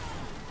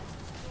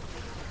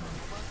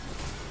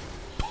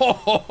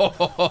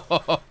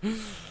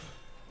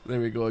 There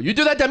we go. You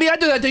do that to me, I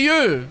do that to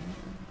you,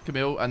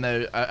 Camille. And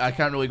now I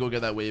can't really go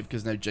get that wave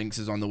because now Jinx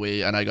is on the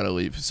way and I gotta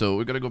leave. So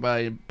we're gonna go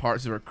buy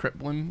parts of our Crypt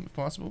Bloom if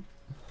possible.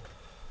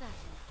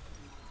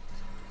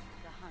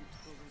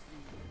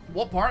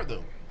 What part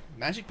though?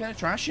 Magic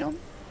penetration?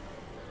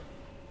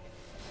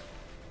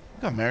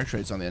 Got merit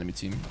trades on the enemy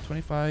team.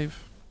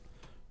 25,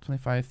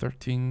 25,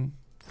 13.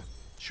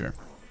 Sure.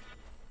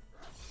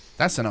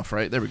 That's enough,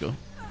 right? There we go.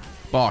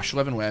 Bosh,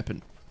 11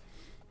 weapon.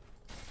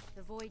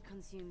 The void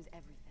consumes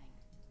everything,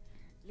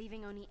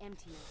 leaving only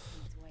emptiness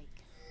in its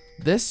wake.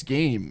 This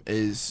game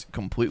is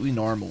completely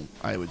normal,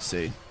 I would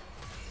say.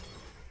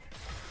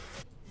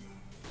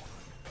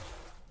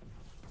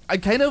 I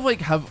kind of like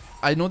have,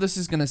 I know this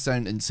is gonna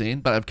sound insane,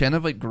 but I've kind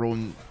of like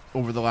grown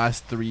over the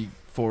last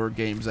 3-4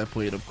 games I've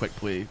played of quick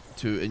play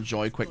to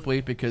enjoy quick play,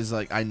 because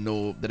like I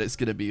know that it's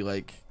gonna be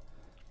like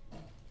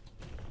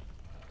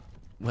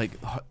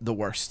the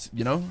worst,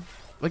 you know,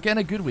 like in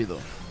a good way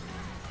though.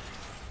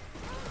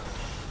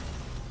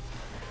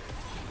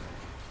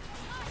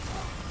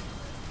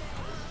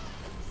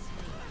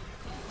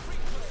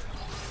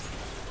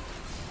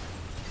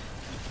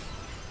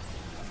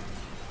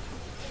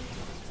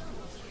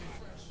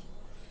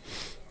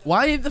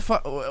 Why the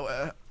fuck?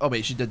 Oh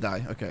wait, she did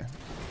die. Okay.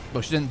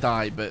 Well, she didn't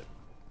die, but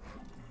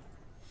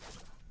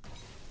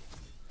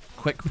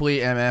quick play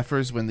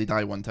MFers when they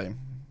die one time.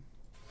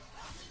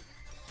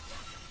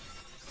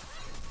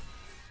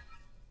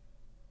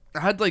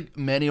 I had like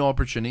many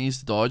opportunities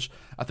to dodge.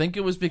 I think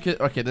it was because,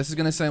 okay, this is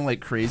gonna sound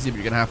like crazy, but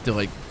you're gonna have to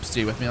like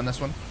stay with me on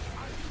this one.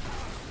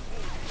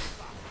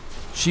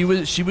 She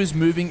was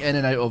moving in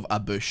and out of a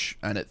bush,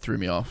 and it threw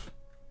me off.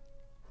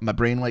 My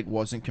brain like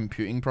wasn't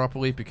computing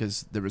properly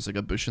because there was like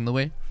a bush in the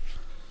way.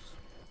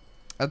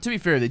 To be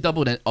fair, they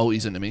doubled in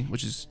ulties into me,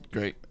 which is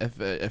great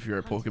if you're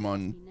a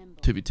Pokemon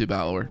 2v2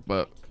 battler,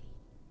 but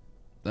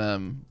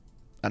and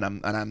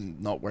I'm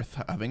not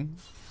worth having,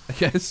 I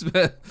guess.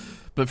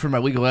 But from my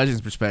League of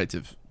Legends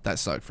perspective, that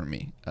sucked for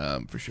me,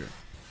 for sure.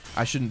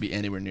 I shouldn't be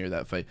anywhere near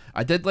that fight.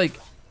 I did like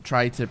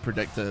try to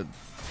predict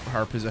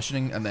her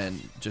positioning, and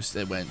then just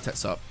it went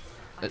tits up,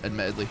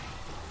 admittedly.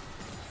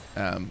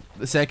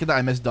 The second that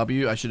I missed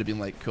W, I should have been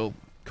like, cool,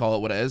 call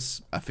it what it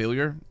is, a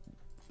failure.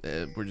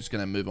 We're just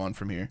gonna move on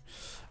from here.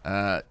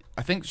 I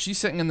think she's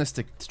sitting in this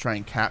to try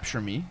and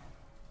capture me.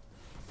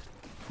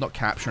 Not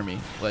capture me,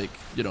 like,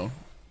 you know.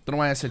 Don't know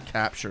why I said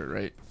capture,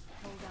 right?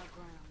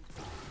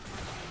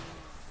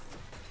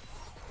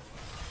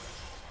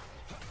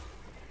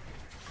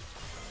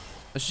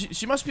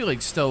 She must be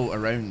like still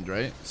around,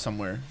 right?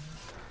 Somewhere.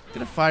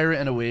 Gonna fire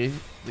it in a way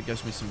that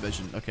gives me some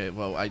vision. Okay,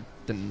 well, I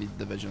didn't need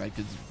the vision. I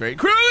could very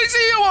clearly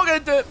see you walking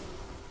into it.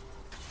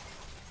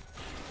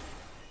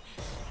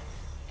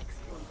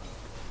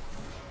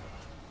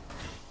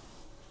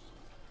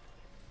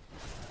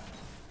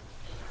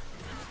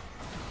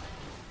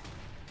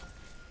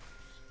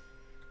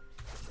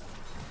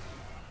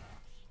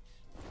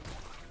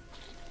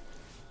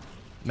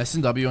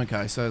 Missing W and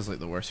Kaisa is like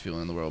the worst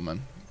feeling in the world,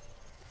 man.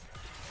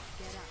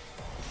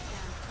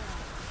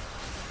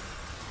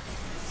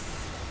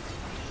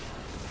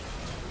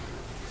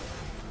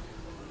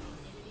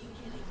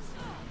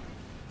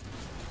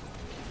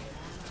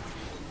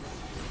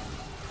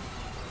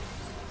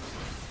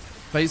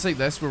 Fights like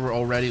this where we're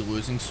already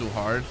losing so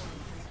hard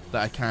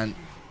that I can't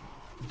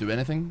do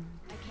anything.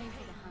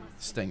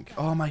 Stink.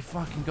 Oh my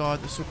fucking god,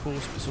 they're so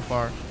close but so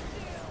far.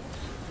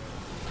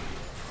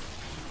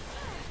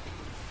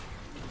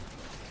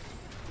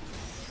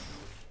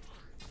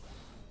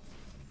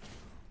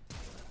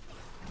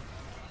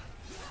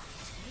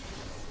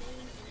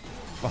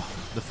 Oh,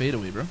 the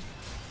fadeaway, bro.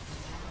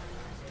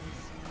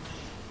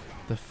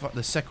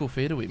 The sickle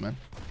fadeaway, man.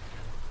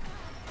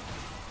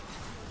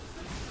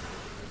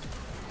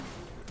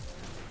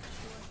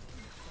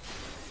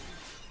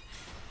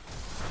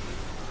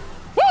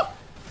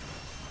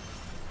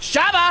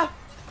 Shabba!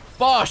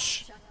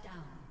 Bosh!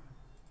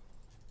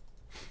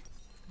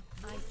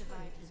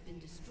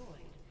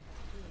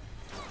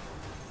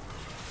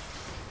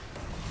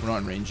 We're not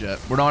in range yet.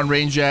 We're not in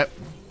range yet.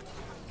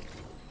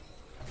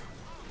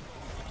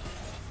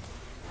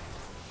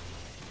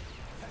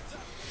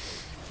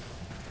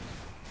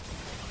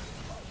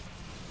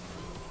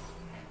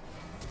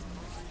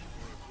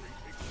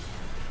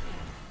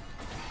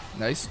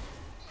 Nice.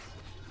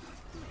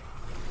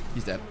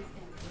 He's dead.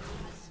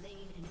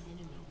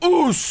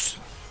 Oos!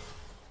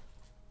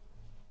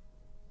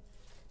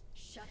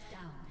 Shut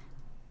down.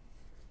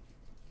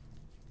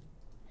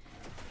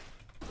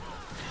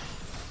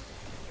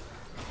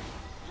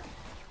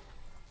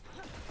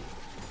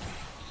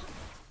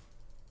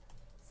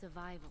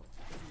 Survival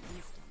is an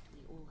instinct we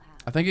all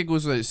have. I think it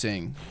goes without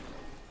saying,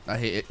 I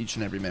hate each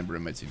and every member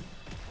of my team.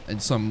 In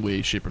some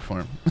way, shape, or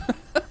form.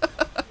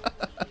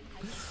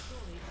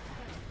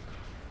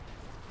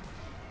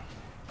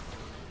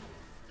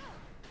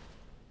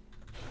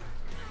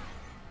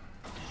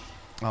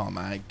 Oh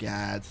my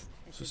god.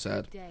 So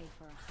sad. Day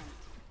for a hunt.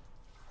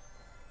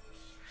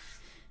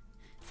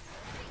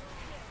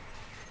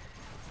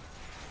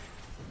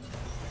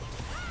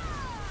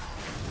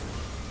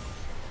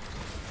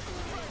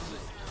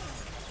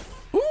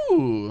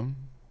 Ooh!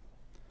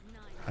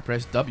 I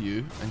press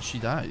W and she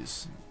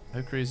dies.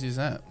 How crazy is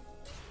that?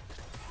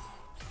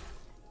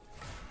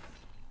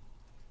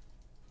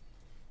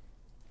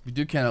 We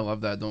do kind of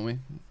love that, don't we?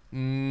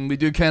 We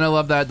do kind of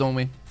love that, don't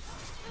we?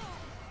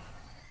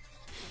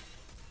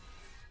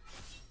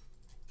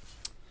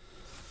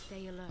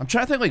 I'm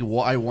trying to think like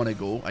what I want to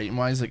go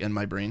item-wise, like in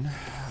my brain.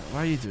 Why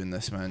are you doing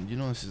this, man? You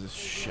know this is a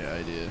shit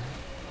idea.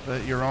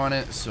 But you're on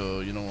it, so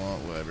you know what,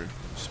 whatever.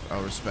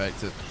 I'll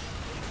respect it.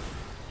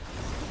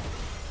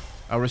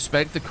 I'll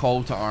respect the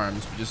call to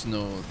arms, but just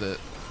know that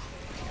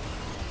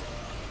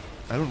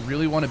I don't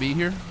really want to be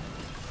here.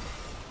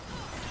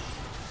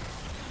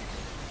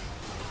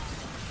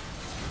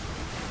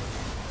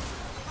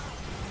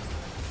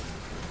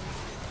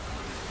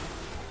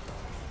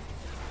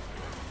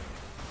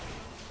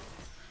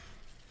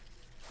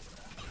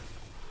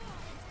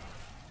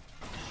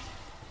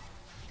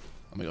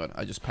 Oh my god,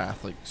 I just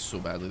pathed like so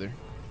badly there.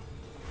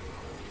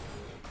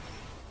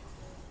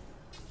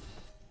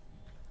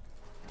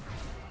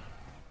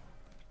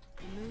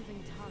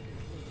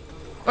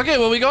 Okay,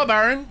 well we got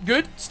Baron.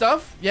 Good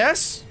stuff.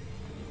 Yes.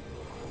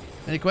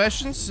 Any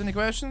questions? Any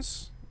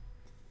questions?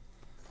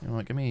 You know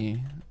what? Give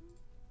me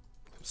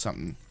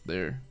something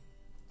there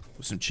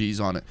with some cheese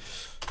on it.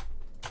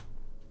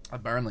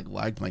 That Baron like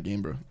lagged my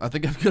game, bro. I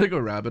think I'm gonna go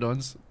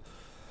Rabadons.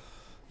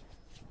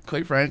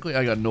 Quite frankly,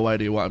 I got no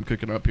idea what I'm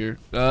cooking up here.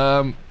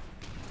 Who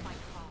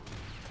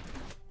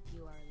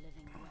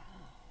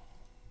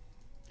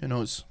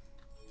knows?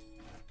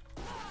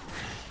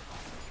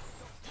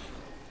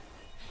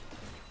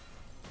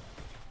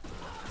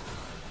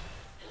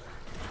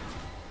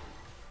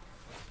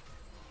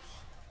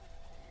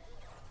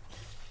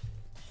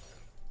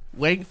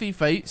 Lengthy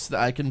fights that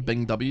I can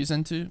bing W's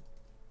into.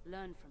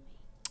 Learn from me.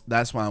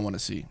 That's what I want to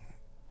see.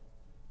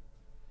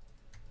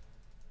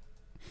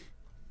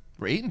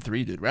 We're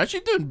 8-3, dude. We're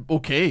actually doing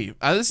okay.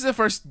 This is the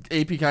first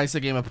AP Kaisa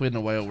game I've played in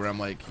a while where I'm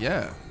like,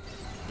 yeah.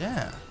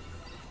 Yeah.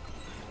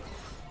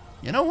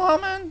 You know what,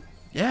 man?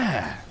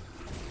 Yeah.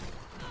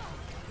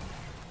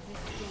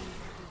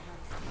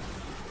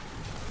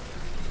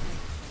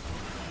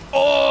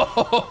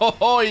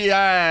 Oh,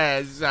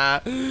 yes.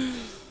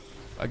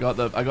 I got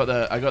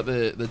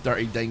the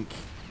dirty dink.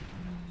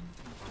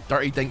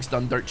 Dirty dink's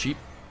done dirt cheap.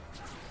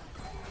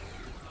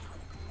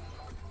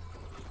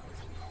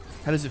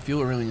 How does it feel,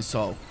 Aurelian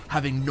Sol?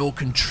 Having no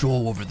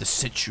control over the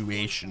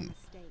situation.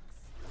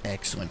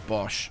 Excellent,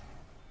 Bosch.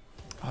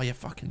 Oh, you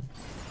fucking...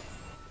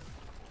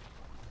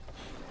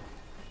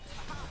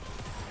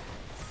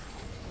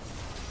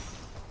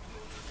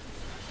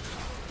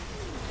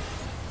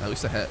 At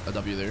least I hit a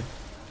W there.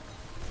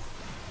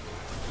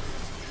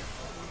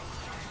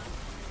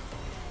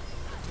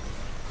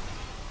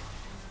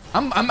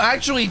 I'm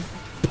actually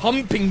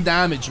pumping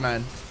damage,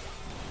 man.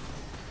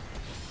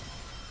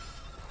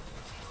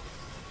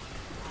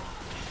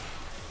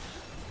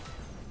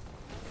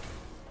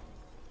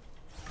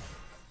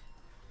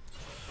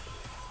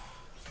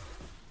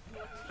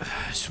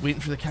 Just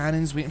waiting for the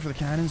cannons, waiting for the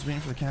cannons,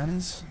 waiting for the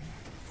cannons.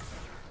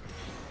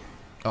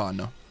 Oh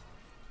no.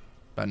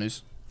 Bad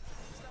news.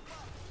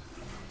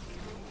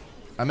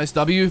 I missed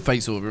W.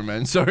 Fight's over,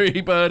 man.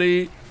 Sorry,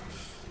 buddy.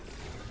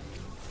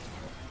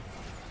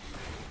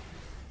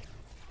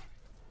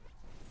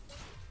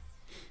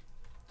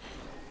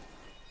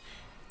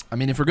 I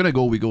mean, if we're gonna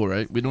go, we go,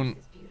 right? We don't...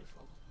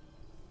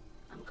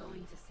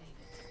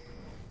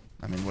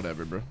 I mean,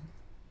 whatever, bro.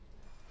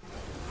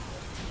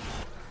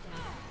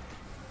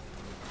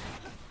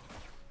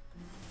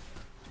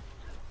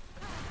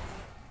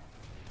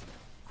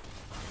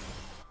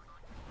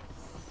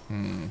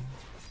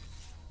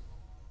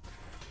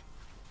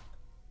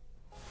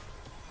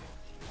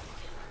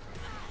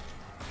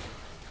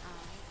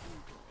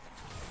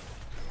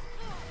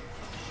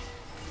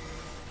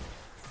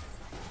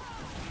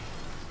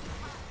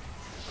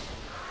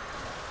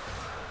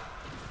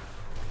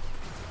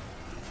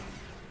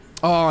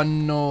 Oh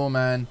no,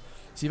 man.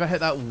 See, if I hit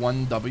that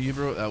one W,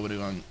 bro, that would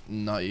have gone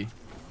nutty.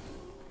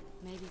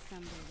 Maybe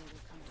someday they will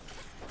come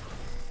to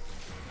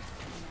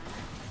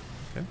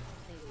us. Okay.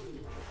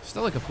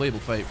 Still like a playable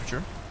fight for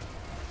sure.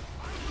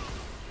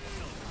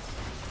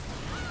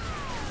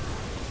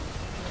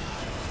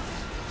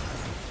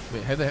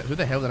 Wait, who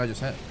the hell did I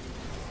just hit?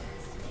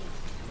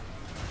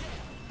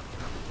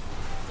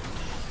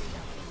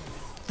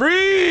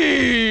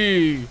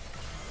 Free!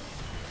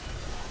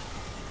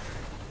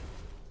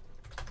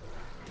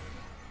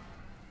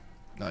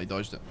 No, he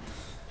dodged it.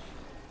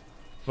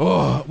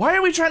 Oh, why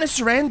are we trying to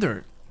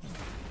surrender?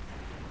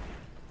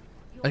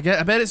 I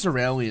bet it's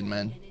Aurelian,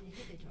 man.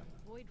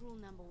 Void rule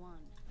number 1.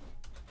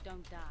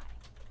 Don't die.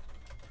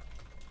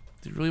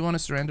 Do you really want to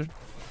surrender?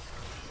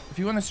 If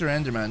you want to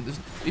surrender, man,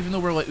 even though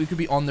we could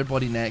be on their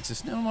bloody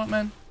nexus. You know what,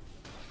 man?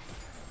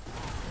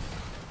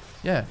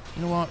 Yeah,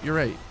 you know what? You're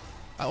right.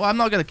 Well, I'm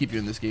not gonna keep you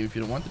in this game if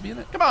you don't want to be in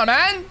it. Come on,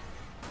 man!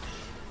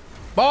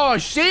 Oh,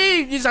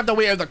 see? You just have to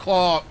wait out the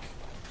clock.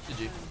 Did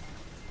you?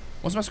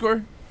 What's my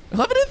score?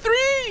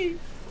 11-3!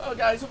 Oh,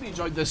 guys, hope you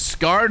enjoyed the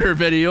Skarner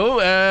video.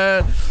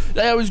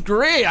 That was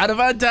great. I had a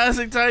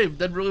fantastic time.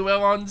 Did really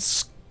well on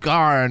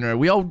Skarner.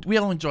 We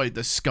all enjoyed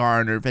the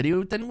Skarner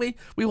video, didn't we?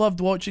 We loved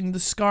watching the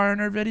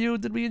Skarner video.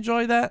 Did we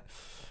enjoy that?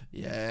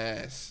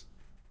 Yes.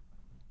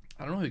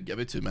 I don't know who to give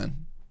it to,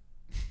 man.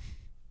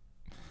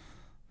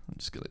 I'm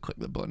just gonna click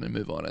the button and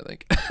move on, I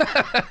think.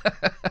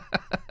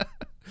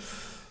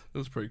 That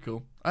was pretty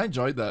cool. I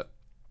enjoyed that.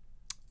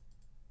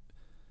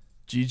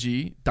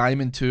 GG.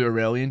 Diamond 2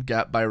 Aurelian,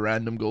 gapped by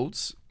random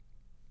golds.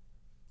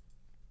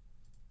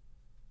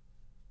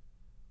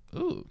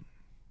 Ooh.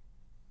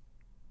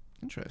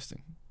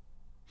 Interesting.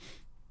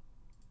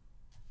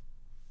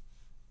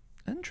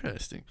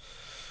 Interesting.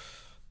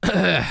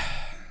 I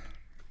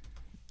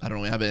don't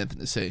really have anything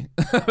to say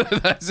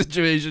about that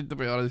situation, to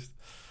be honest.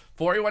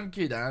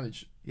 41k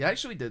damage. He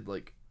actually did,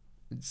 like,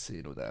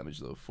 insane damage,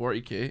 though.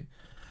 40k.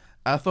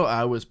 I thought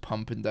I was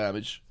pumping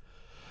damage.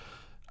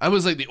 I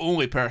was, like, the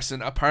only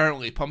person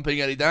apparently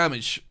pumping any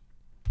damage,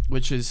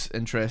 which is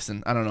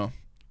interesting. I don't know.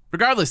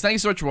 Regardless,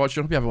 thanks so much for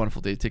watching. I hope you have a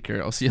wonderful day. Take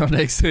care. I'll see you all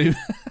next time.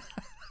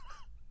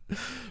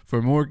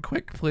 For more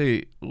quick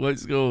play.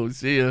 Let's go.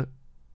 See ya.